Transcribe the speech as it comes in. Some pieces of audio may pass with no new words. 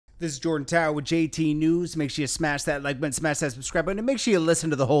This is Jordan Tower with JT News. Make sure you smash that like button, smash that subscribe button, and make sure you listen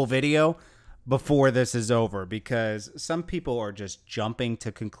to the whole video before this is over, because some people are just jumping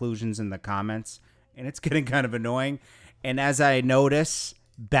to conclusions in the comments, and it's getting kind of annoying. And as I notice,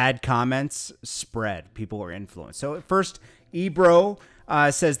 bad comments spread. People are influenced. So at first, Ebro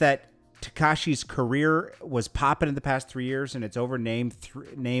says that Tekashi's career was popping in the past 3 years, and it's over.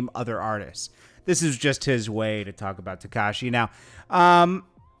 Name other artists. This is just his way to talk about Tekashi. Now,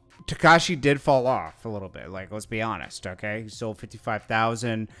 Tekashi did fall off a little bit. Like, let's be honest, okay? He sold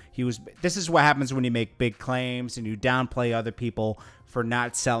 55,000. This is what happens when you make big claims and you downplay other people for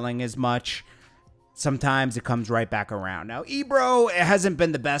not selling as much. Sometimes it comes right back around. Now, Ebro hasn't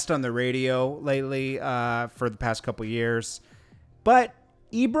been the best on the radio lately for the past couple years, but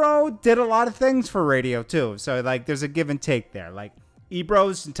Ebro did a lot of things for radio too. So, like, there's a give and take there. Like,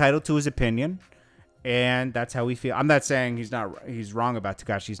 Ebro's entitled to his opinion, and that's how we feel. I'm not saying he's wrong about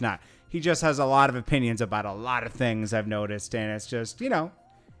Tekashi. He's not. He just has a lot of opinions about a lot of things, I've noticed, and it's just, you know,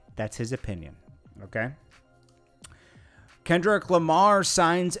 that's his opinion, okay? Kendrick Lamar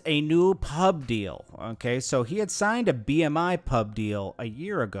signs a new pub deal, okay? So he had signed a BMI pub deal a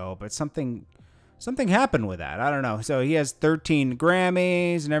year ago, but something happened with that. I don't know. So he has 13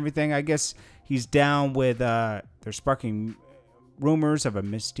 Grammys and everything. I guess he's down with, they're sparking rumors of a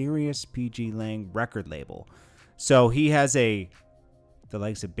mysterious PG Lang record label. So he has the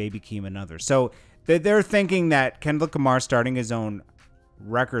likes of Baby Keem and others. So they're thinking that Kendrick Lamar starting his own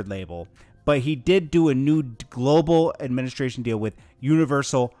record label, but he did do a new global administration deal with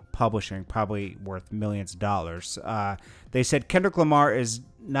Universal Publishing, probably worth millions of dollars. They said Kendrick Lamar is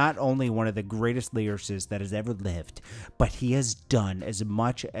not only one of the greatest lyricists that has ever lived, but he has done as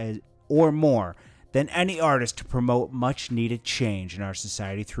much as or more than any artist to promote much needed change in our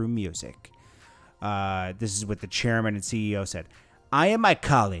society through music. This is what the chairman and CEO said. I and my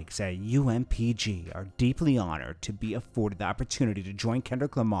colleagues at UMPG are deeply honored to be afforded the opportunity to join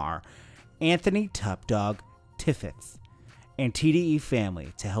Kendrick Lamar, Anthony Top Dog Tiffith, and TDE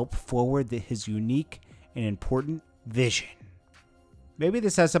family to help forward his unique and important vision. Maybe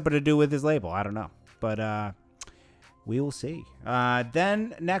this has something to do with his label. I don't know. But we will see.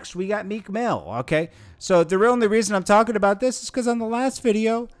 Then next we got Meek Mill. Okay. So the only reason I'm talking about this is because on the last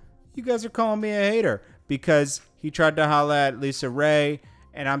video, you guys are calling me a hater because he tried to holla at Lisa Ray.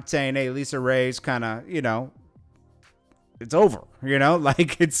 And I'm saying, hey, Lisa Ray's kind of, you know, it's over, you know,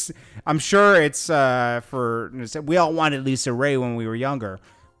 like I'm sure it's we all wanted Lisa Ray when we were younger,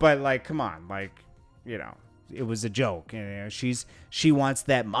 but like, come on, like, you know, it was a joke. You know, she wants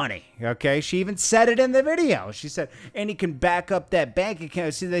that money. Okay. She even said it in the video. She said, and he can back up that bank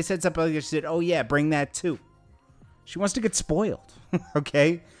account. See, they said something like this. She said, oh yeah, bring that too. She wants to get spoiled.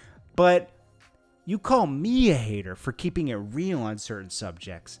 Okay. But you call me a hater for keeping it real on certain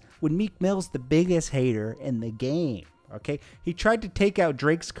subjects when Meek Mill's the biggest hater in the game. Okay, he tried to take out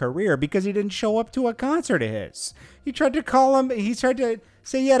Drake's career because he didn't show up to a concert of his. He tried to call him. He tried to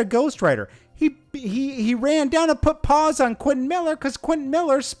say he had a ghostwriter. He ran down and put pause on Quentin Miller because Quentin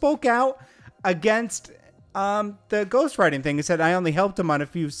Miller spoke out against the ghostwriting thing. He said, I only helped him on a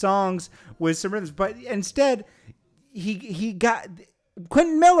few songs with some rhythms, but instead he got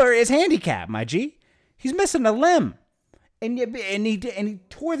Quentin Miller is handicapped, my G. He's missing a limb. And he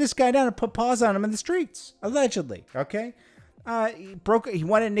tore this guy down and put paws on him in the streets, allegedly. Okay, he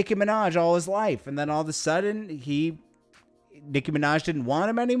wanted Nicki Minaj all his life, and then all of a sudden Nicki Minaj didn't want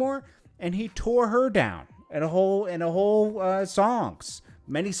him anymore, and he tore her down in a whole songs,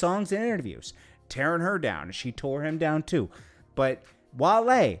 many songs and interviews, tearing her down, and she tore him down too. But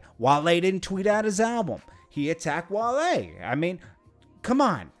Wale didn't tweet out his album. He attacked Wale. I mean, come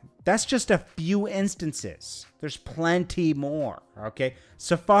on. That's just a few instances. There's plenty more, okay?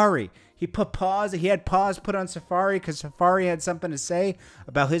 Safari, he had pause put on Safari because Safari had something to say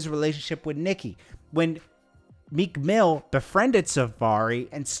about his relationship with Nicki. When Meek Mill befriended Safari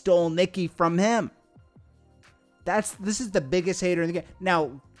and stole Nicki from him. This is the biggest hater in the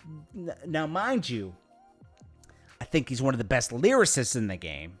game. Now, mind you, I think he's one of the best lyricists in the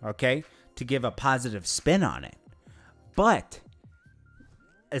game, okay? To give a positive spin on it. But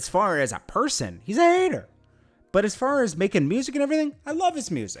as far as a person, he's a hater. But as far as making music and everything, I love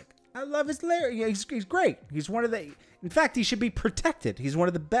his music. I love his lyrics. He's great. He's one of the... In fact, he should be protected. He's one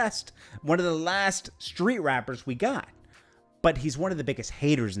of the best, one of the last street rappers we got. But he's one of the biggest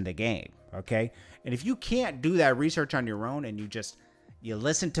haters in the game, okay? And if you can't do that research on your own and you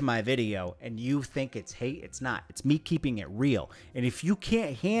listen to my video and you think it's hate, it's not. It's me keeping it real. And if you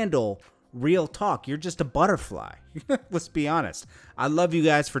can't handle real talk, you're just a butterfly. Let's be honest. I love you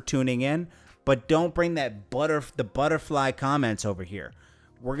guys for tuning in, but don't bring that the butterfly comments over here.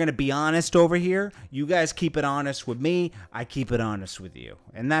 We're going to be honest over here. You guys keep it honest with me. I keep it honest with you.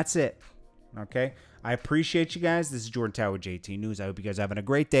 And that's it. Okay? I appreciate you guys. This is Jordan Tower with JT News. I hope you guys are having a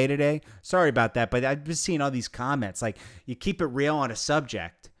great day today. Sorry about that, but I've been seeing all these comments. Like, you keep it real on a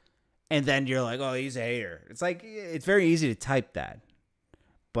subject, and then you're like, oh, he's a hater. It's like, it's very easy to type that.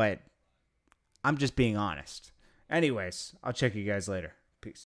 But I'm just being honest. Anyways, I'll check you guys later. Peace.